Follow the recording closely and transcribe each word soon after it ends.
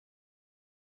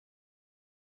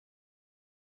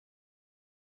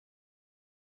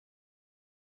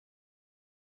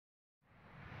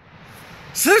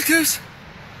SluiceGoose,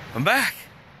 I'm back.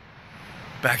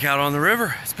 Back out on the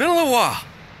river. It's been a little while.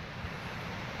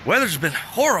 Weather's been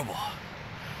horrible.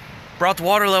 Brought the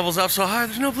water levels up so high,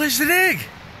 there's no place to dig.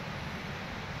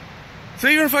 So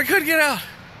even if I could get out,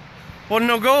 wasn't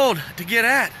no gold to get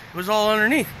at. It was all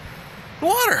underneath the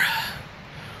water.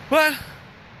 But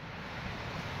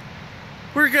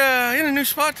we're in a new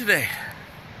spot today,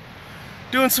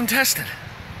 doing some testing.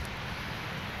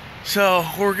 So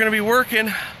we're gonna be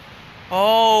working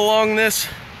all along this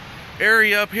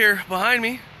area up here behind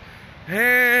me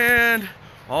and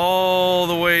all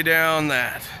the way down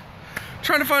that.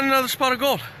 Trying to find another spot of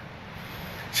gold.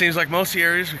 Seems like most of the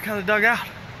areas we kind of dug out.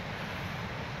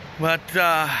 But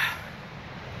I'm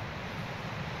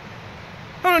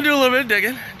gonna do a little bit of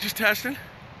digging, just testing,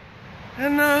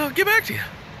 and I'll get back to you.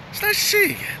 It's nice to see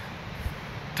you again.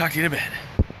 Talk to you in a bit.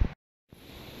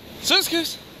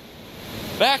 SluiceGoose,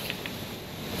 back.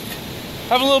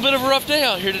 Having a little bit of a rough day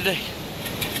out here today.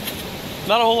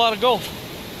 Not a whole lot of gold.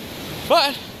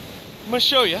 But I'm gonna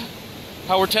show you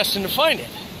how we're testing to find it.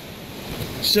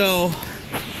 So,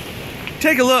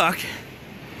 take a look.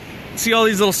 See all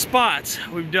these little spots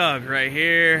we've dug right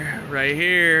here, right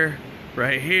here,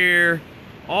 right here,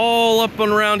 all up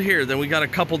and around here. Then we got a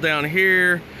couple down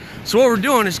here. So what we're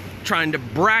doing is trying to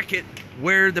bracket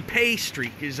where the pay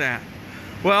streak is at.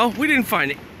 Well, we didn't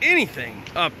find anything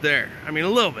up there. I mean, a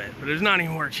little bit, but there's not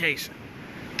even worth chasing.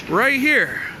 Right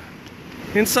here,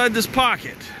 inside this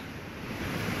pocket.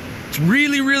 It's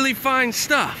really, really fine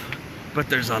stuff, but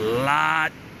there's a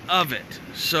lot of it.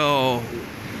 So,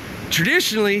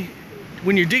 traditionally,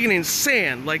 when you're digging in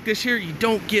sand like this here, you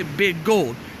don't get big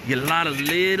gold. You get a lot of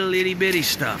little itty bitty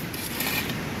stuff.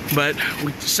 But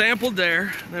we sampled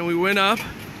there, then we went up,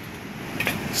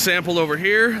 sampled over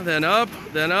here, then up,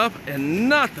 and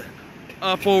nothing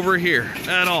up over here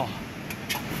at all.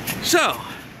 So,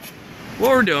 what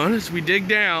we're doing is we dig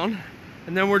down,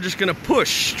 and then we're just gonna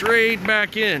push straight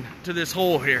back in to this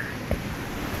hole here.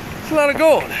 It's a lot of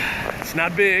gold. It's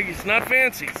not big, it's not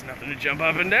fancy, it's nothing to jump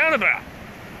up and down about.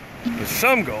 But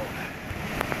some gold,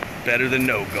 better than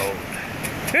no gold.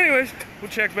 Anyways, we'll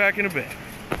check back in a bit.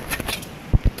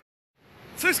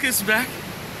 SluiceGoose is back.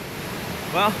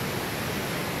 Well,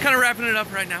 kind of wrapping it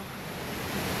up right now.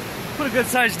 Put a good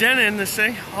sized dent in this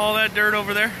thing. All that dirt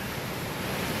over there,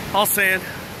 all sand.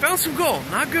 Found some gold.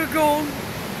 Not good gold,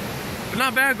 but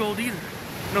not bad gold either.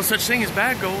 No such thing as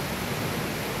bad gold.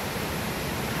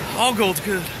 All gold's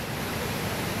good.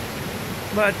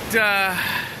 But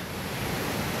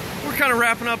we're kind of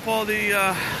wrapping up all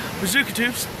the bazooka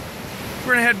tubes.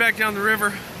 We're gonna head back down the river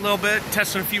a little bit,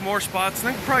 testing a few more spots, and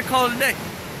then we'll probably call it a day.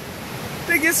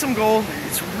 They get some gold.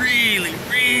 It's really,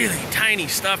 really tiny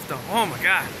stuff though. Oh my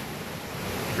God.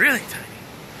 Really tiny.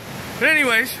 But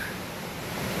anyways,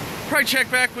 probably check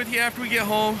back with you after we get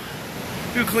home,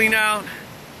 do a clean out,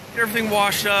 get everything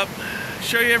washed up,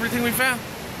 show you everything we found.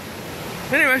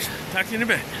 Anyways, talk to you in a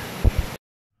bit.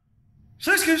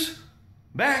 SluiceGoose,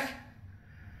 back.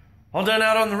 All done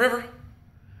out on the river.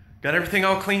 Got everything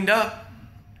all cleaned up.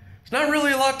 It's not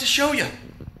really a lot to show you.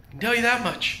 I can tell you that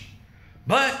much.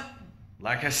 But,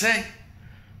 like I say,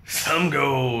 some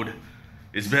gold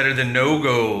is better than no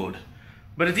gold.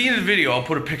 But at the end of the video, I'll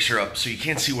put a picture up so you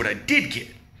can't see what I did get.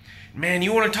 Man,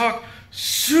 you want to talk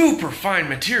super fine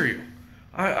material.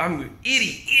 I'm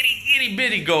itty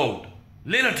bitty gold.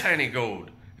 Little tiny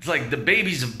gold. It's like the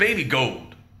babies of baby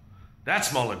gold. That's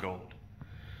smaller gold.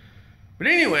 But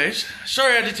anyways,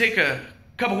 sorry I had to take a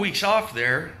couple weeks off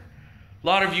there. A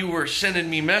lot of you were sending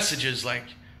me messages like,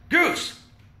 Goose,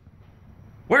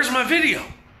 where's my video?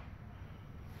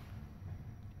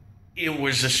 It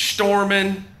was a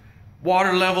storming.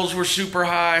 Water levels were super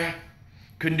high.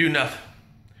 Couldn't do nothing.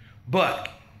 But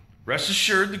rest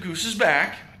assured, the Goose is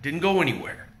back. Didn't go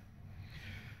anywhere.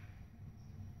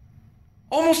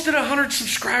 Almost at 100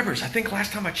 subscribers. I think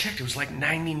last time I checked, it was like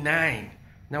 99.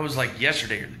 That was like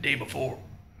yesterday or the day before.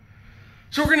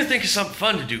 So we're going to think of something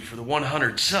fun to do for the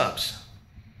 100 subs.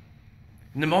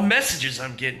 And the more messages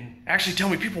I'm getting actually tell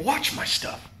me people watch my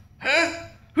stuff. Huh?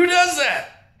 Who does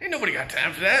that? Ain't nobody got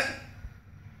time for that.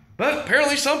 But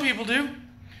apparently some people do.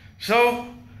 So,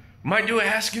 might do a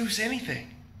Ask Goose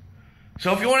anything.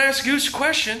 So if you want to ask Goose a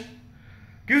question,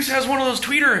 Goose has one of those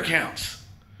Twitter accounts.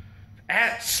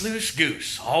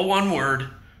 @SluiceGoose, all one word.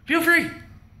 Feel free.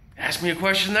 Ask me a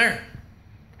question there.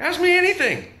 Ask me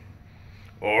anything.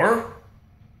 Or,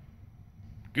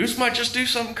 Goose might just do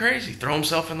something crazy. Throw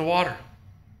himself in the water.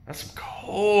 That's some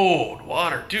cold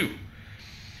water, too.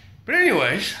 But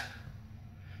anyways,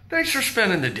 thanks for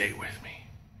spending the day with me.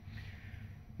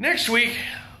 Next week,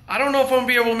 I don't know if I'm going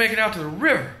to be able to make it out to the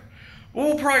river,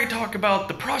 We'll probably talk about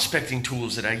the prospecting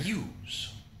tools that I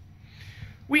use.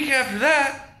 Week after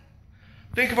that,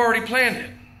 I think I've already planned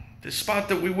it. This spot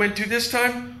that we went to this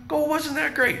time, gold wasn't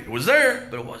that great. It was there,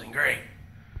 but it wasn't great.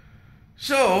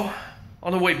 So,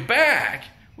 on the way back,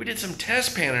 we did some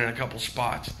test panning in a couple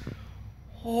spots.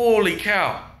 Holy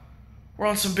cow, we're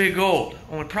on some big gold.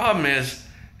 Only problem is,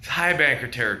 it's high banker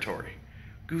territory.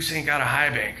 Goose ain't got a high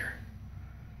banker,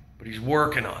 but he's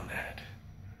working on that.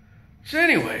 So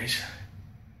anyways,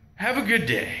 have a good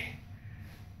day.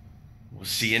 We'll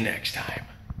see you next time.